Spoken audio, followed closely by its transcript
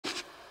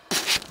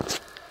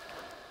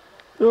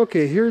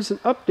Okay, here's an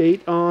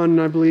update on,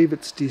 I believe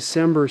it's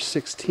December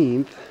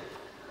 16th.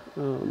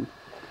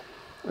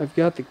 I've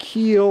got the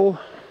keel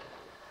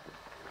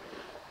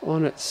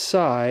on its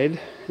side,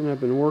 and I've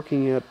been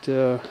working at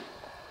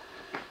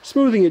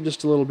smoothing it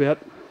just a little bit.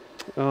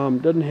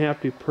 Doesn't have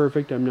to be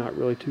perfect. I'm not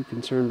really too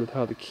concerned with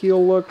how the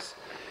keel looks,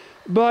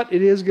 but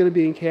it is going to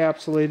be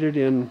encapsulated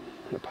in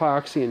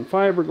epoxy and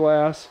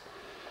fiberglass.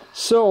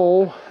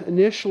 So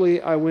initially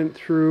I went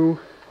through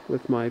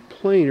with my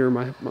planer,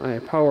 my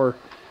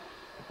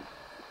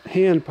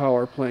hand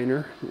power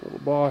planer, a little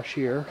Bosch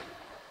here,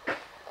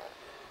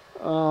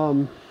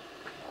 and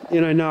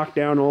I knocked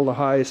down all the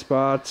high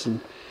spots and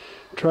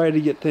tried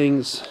to get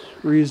things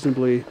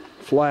reasonably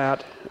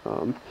flat,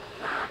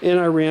 and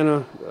I ran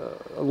a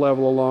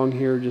level along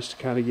here just to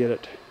kind of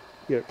get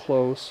it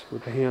close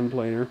with the hand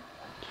planer.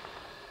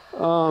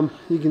 You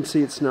can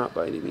see it's not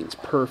by any means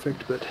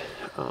perfect, but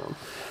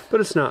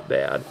it's not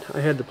bad. I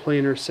had the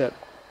planer set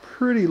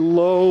pretty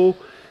low.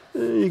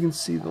 You can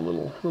see the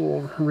little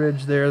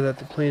ridge there that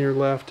the planer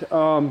left.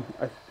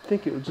 I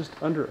think it was just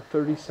under a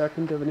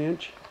 32nd of an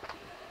inch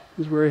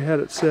is where I had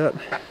it set.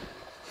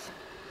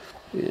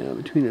 Yeah,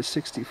 between a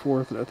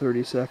 64th and a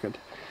 32nd.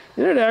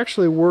 And it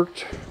actually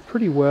worked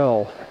pretty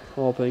well,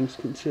 all things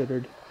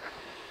considered.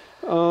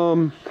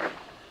 And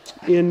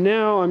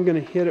now I'm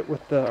going to hit it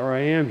with I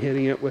am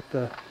hitting it with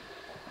the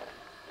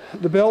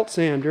belt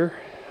sander.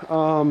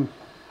 I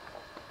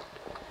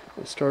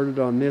started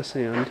on this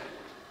end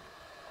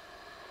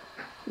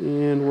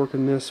and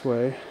working this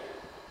way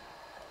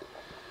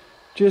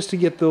just to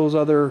get those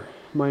other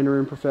minor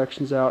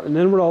imperfections out. And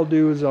then what I'll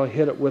do is I'll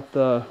hit it with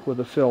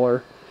a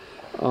filler.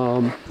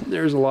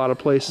 There's a lot of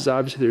places,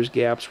 obviously there's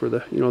gaps where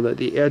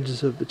the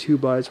edges of the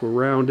 2x were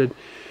rounded.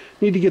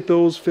 Need to get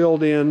those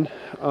filled in.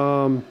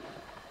 Then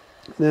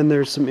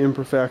there's some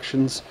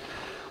imperfections,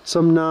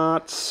 some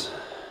knots,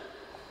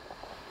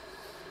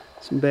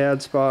 some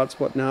bad spots,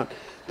 whatnot.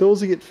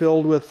 Those will get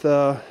filled with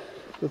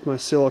my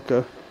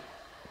silica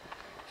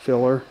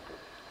filler,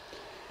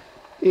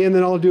 and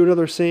then I'll do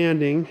another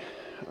sanding.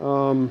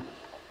 Then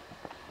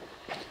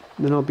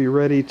I'll be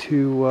ready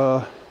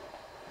to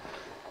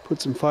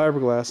put some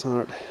fiberglass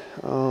on it.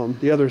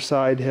 The other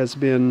side has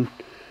been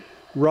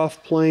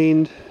rough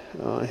planed.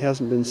 It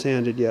hasn't been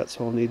sanded yet,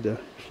 so I'll need to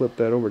flip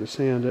that over to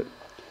sand it.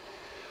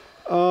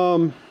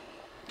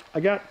 I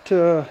got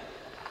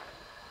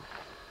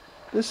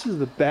this is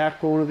the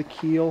backbone of the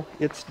keel.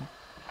 It's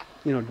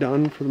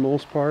done for the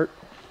most part.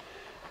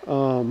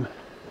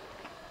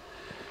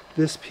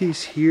 This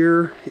piece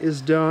here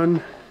is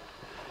done,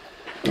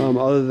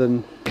 other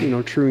than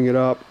truing it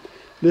up.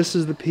 This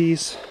is the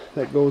piece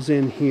that goes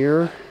in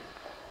here.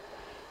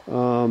 It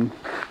kind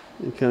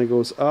of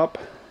goes up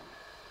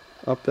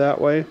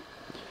that way,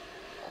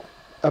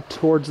 up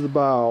towards the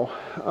bow.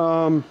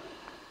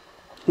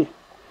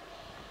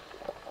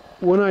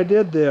 When I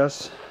did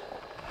this,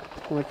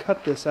 when I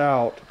cut this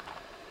out,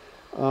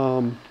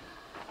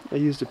 I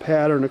used a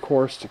pattern, of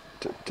course,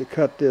 to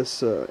cut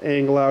this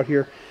angle out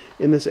here,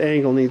 and this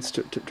angle needs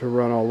to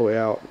run all the way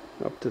out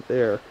up to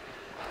there.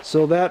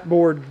 So that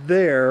board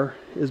there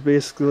is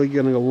basically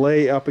going to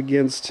lay up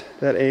against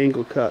that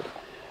angle cut,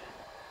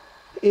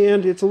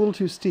 and it's a little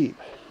too steep.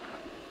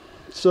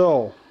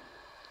 So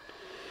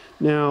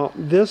now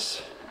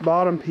this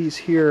bottom piece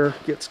here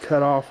gets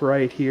cut off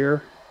right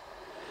here,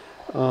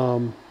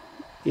 and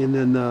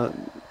then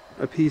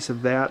a piece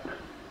of that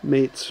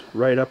mates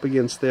right up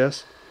against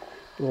this.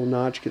 A little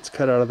notch gets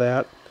cut out of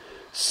that.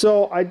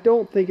 So I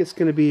don't think it's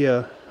going to be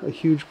a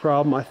huge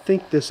problem. I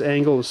think this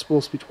angle is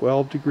supposed to be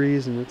 12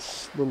 degrees, and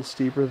it's a little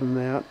steeper than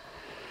that.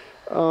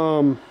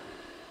 So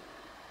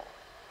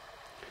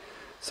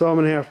I'm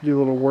going to have to do a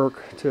little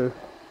work to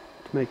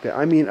make that.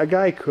 I mean, a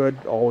guy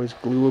could always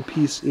glue a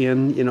piece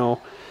in,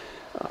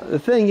 the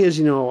thing is,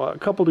 a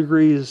couple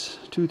degrees,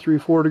 2, 3,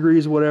 4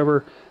 degrees,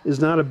 whatever,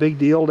 is not a big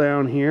deal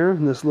down here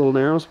in this little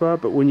narrow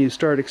spot, but when you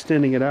start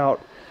extending it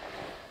out,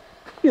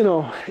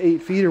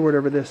 8 feet or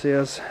whatever this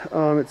is,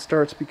 it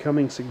starts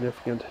becoming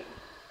significant.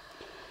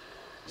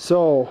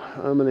 So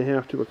I'm going to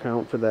have to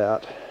account for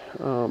that.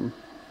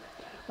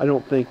 I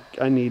don't think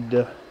I need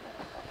to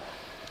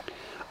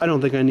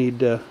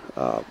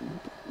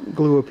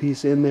glue a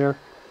piece in there.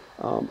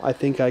 I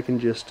think I can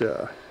just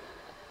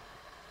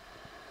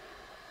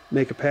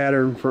make a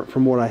pattern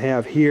from what I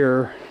have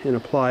here and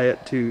apply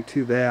it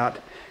to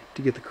that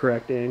to get the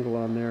correct angle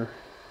on there.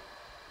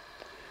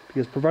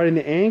 Because providing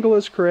the angle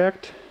is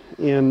correct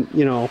and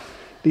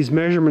these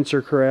measurements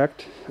are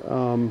correct,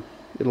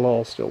 it'll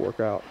all still work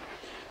out.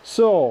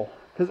 So,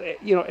 because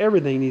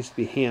everything needs to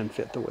be hand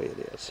fit the way it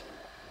is.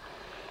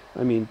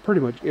 I mean,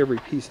 pretty much every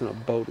piece in a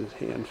boat is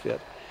hand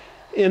fit.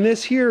 And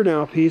this here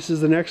now piece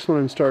is the next one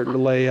I'm starting to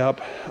lay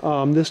up.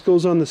 This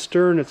goes on the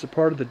stern. It's a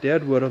part of the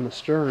deadwood on the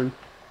stern.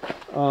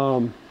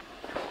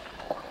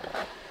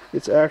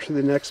 It's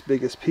actually the next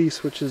biggest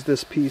piece, which is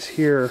this piece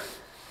here.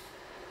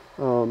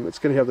 It's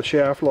going to have the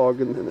shaft log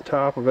in the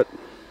top of it.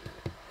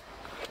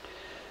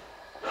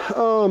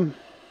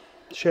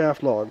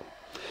 Shaft log.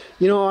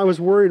 I was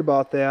worried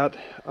about that.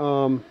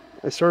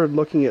 I started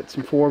looking at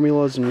some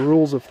formulas and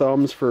rules of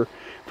thumbs for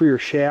your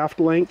shaft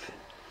length.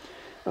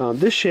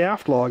 This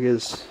shaft log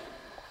is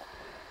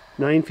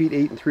 9 feet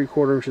 8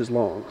 3/4 inches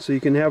long. So you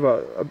can have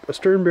a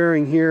stern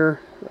bearing here,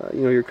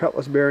 you know, your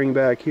cutlass bearing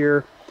back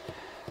here,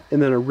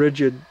 and then a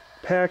rigid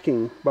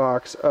packing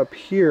box up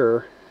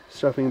here,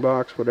 stuffing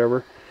box,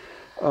 whatever.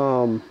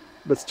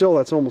 But still,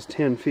 that's almost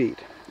 10 feet.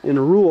 And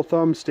a rule of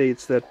thumb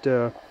states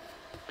that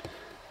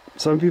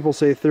some people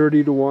say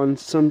 30 to 1,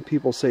 some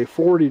people say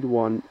 40 to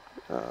 1.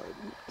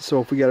 So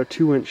if we got a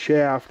 2-inch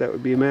shaft, that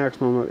would be a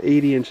maximum of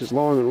 80 inches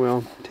long, and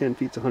well, 10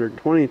 feet's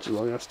 120 inches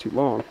long, that's too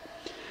long.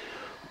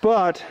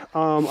 But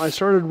I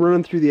started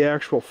running through the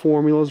actual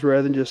formulas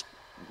rather than just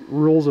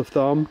rules of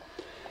thumb.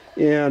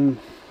 And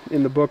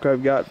in the book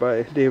I've got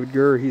by David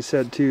Gurr, he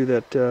said too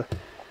that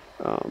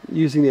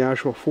using the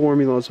actual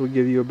formulas will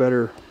give you a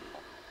better,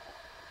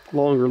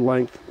 longer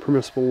length,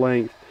 permissible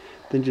length,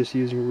 than just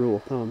using rule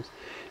of thumbs.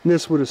 And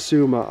this would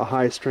assume a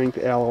high strength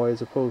alloy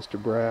as opposed to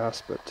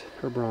brass,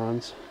 or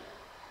bronze.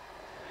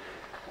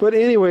 But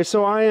anyway,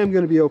 so I am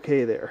going to be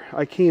okay there.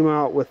 I came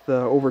out with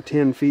over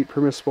 10 feet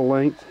permissible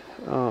length.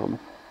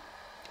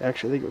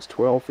 Actually, I think it was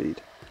 12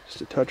 feet,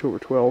 just a touch over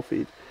 12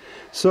 feet.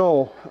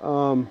 So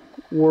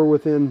we're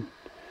within,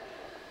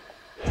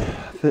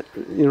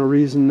 you know,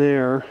 reason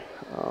there.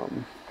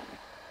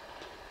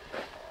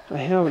 I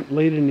haven't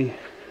laid any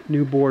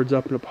new boards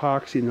up in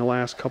epoxy in the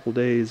last couple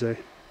days. I've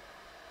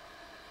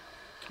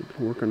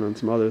been working on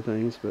some other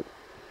things, but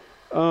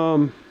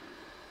I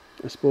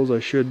suppose I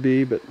should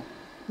be, but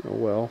oh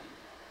well.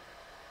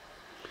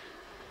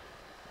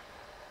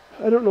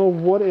 I don't know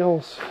what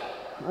else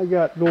I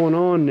got going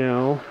on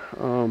now.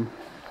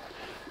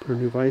 Put a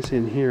new vise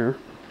in here.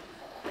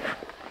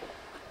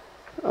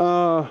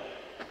 I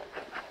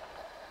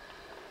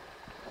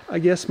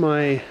guess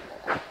my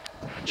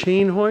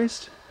chain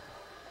hoist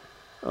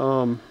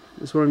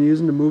is what I'm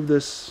using to move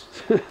this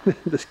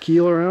this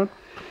keel around.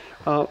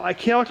 I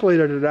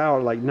calculated it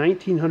out like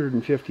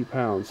 1,950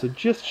 pounds, so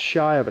just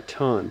shy of a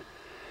ton.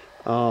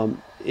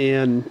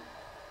 And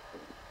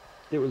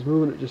it was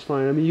moving it just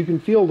fine. I mean, you can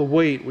feel the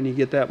weight when you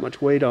get that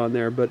much weight on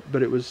there, but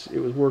it was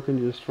working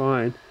just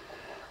fine.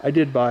 I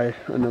did buy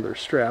another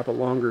strap, a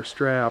longer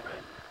strap,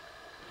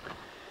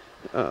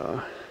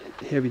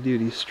 heavy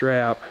duty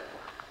strap,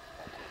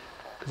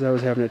 because I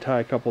was having to tie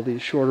a couple of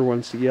these shorter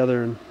ones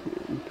together, and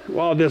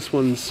while this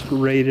one's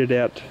rated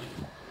at,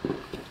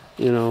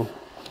 you know,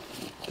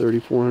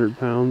 3,400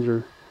 pounds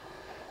or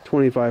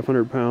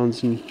 2,500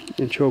 pounds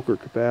in choker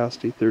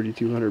capacity,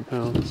 3,200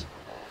 pounds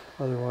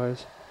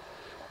otherwise.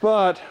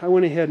 But I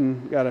went ahead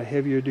and got a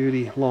heavier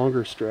duty,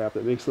 longer strap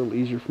that makes it a little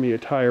easier for me to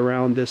tie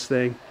around this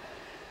thing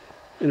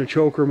in a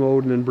choker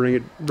mode, and then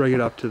bring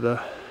it up to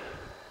the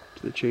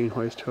chain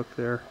hoist hook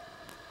there.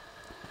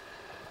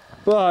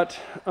 But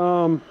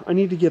I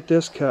need to get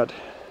this cut,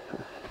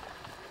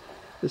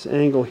 this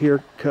angle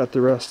here cut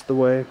the rest of the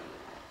way.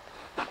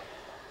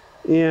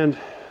 And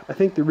I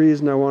think the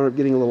reason I wound up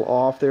getting a little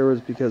off there was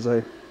because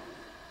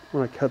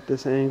when I cut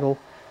this angle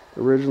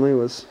originally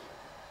was,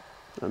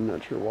 I'm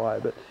not sure why,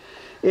 but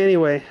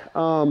anyway,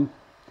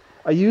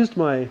 I used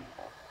my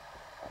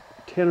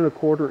 10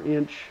 1/4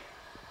 inch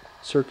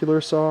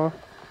circular saw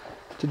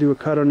to do a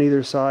cut on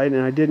either side,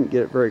 and I didn't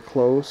get it very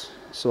close,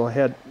 so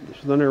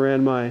then I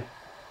ran my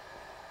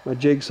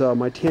jigsaw,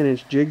 my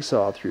 10-inch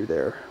jigsaw through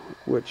there,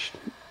 which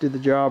did the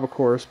job, of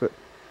course. But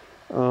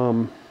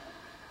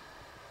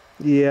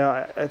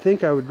yeah, I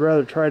think I would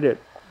rather try to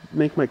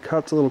make my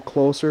cuts a little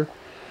closer,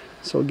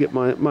 so I'll get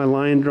my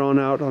line drawn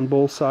out on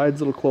both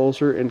sides a little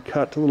closer and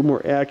cut a little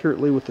more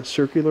accurately with the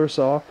circular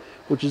saw,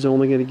 which is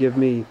only going to give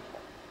me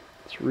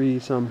 3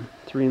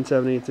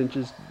 7/8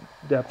 inches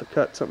depth of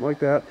cut, something like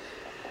that.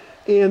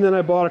 And then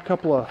I bought a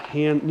couple of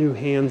new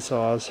hand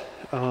saws,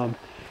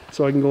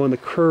 so I can go in the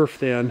kerf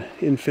then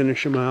and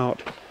finish them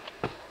out.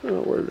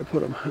 Where did I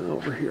put them?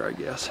 Over here, I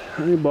guess.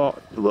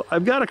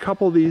 I've got a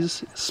couple of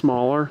these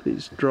smaller,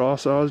 these draw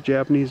saws,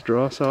 Japanese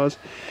draw saws.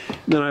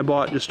 And then I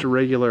bought just a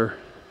regular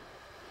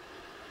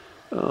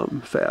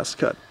fast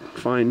cut,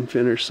 fine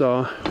finish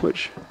saw,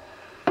 which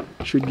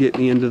should get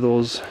me into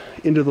those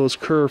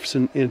kerfs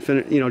and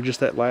finish, you know, just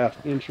that last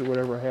inch or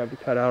whatever I have to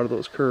cut out of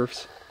those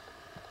kerfs.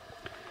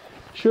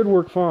 Should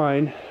work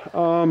fine.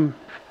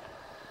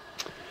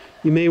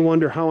 You may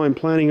wonder how I'm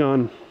planning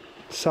on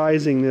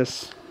sizing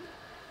this.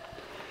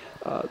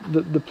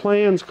 The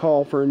plans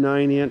call for a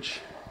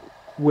 9-inch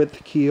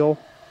width keel.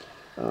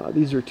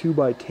 These are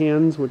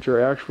 2x10s, which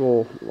are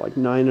actual like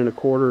 9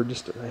 1/4,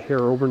 just a hair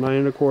over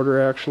 9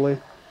 1/4 actually.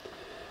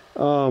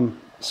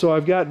 So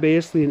I've got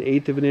basically an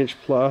 1/8 of an inch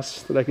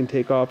plus that I can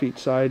take off each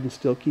side and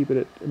still keep it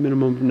at a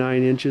minimum of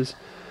 9 inches.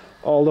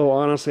 Although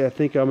honestly, I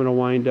think I'm going to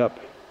wind up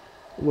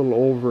a little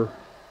over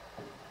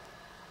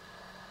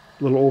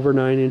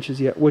 9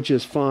 inches yet, which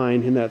is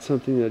fine, and that's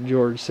something that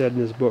George said in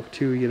his book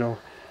too. You know,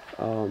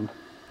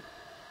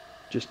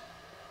 just,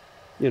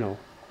 you know,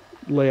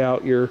 lay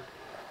out your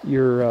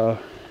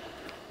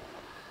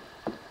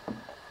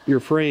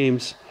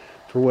frames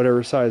for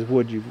whatever size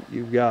wood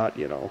you've got.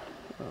 You know,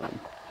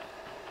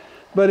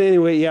 But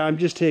anyway, yeah, I'm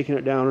just taking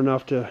it down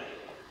enough to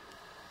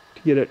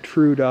get it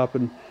trued up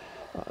and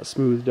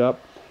smoothed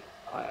up.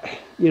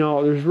 You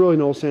know, there's really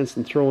no sense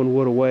in throwing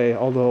wood away,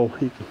 although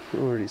you can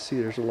already see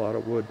there's a lot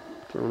of wood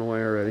thrown away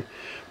already.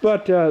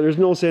 But there's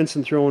no sense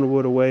in throwing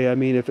wood away. I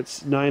mean, if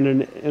it's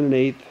 9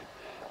 1/8,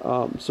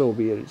 so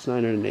be it. It's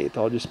 9 1/8.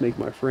 I'll just make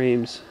my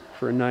frames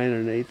for a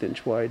 9 1/8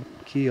 inch wide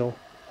keel.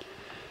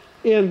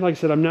 And like I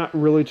said, I'm not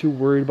really too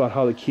worried about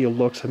how the keel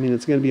looks. I mean,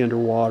 it's going to be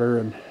underwater,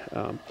 and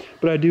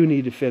but I do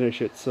need to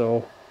finish it,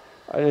 so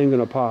I am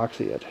going to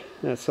epoxy it.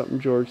 That's something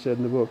George said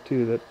in the book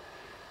too, that,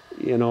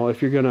 you know,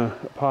 if you're going to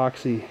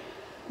epoxy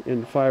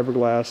in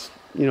fiberglass,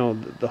 you know,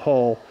 the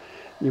hull,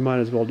 you might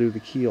as well do the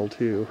keel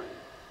too.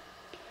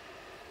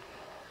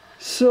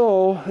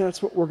 So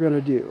that's what we're going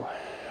to do.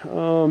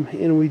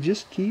 And we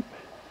just keep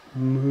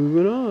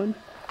moving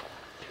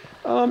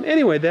on.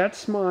 Anyway,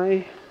 that's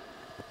my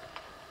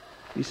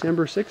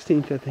December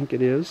 16th, I think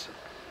it is,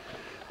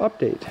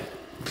 update.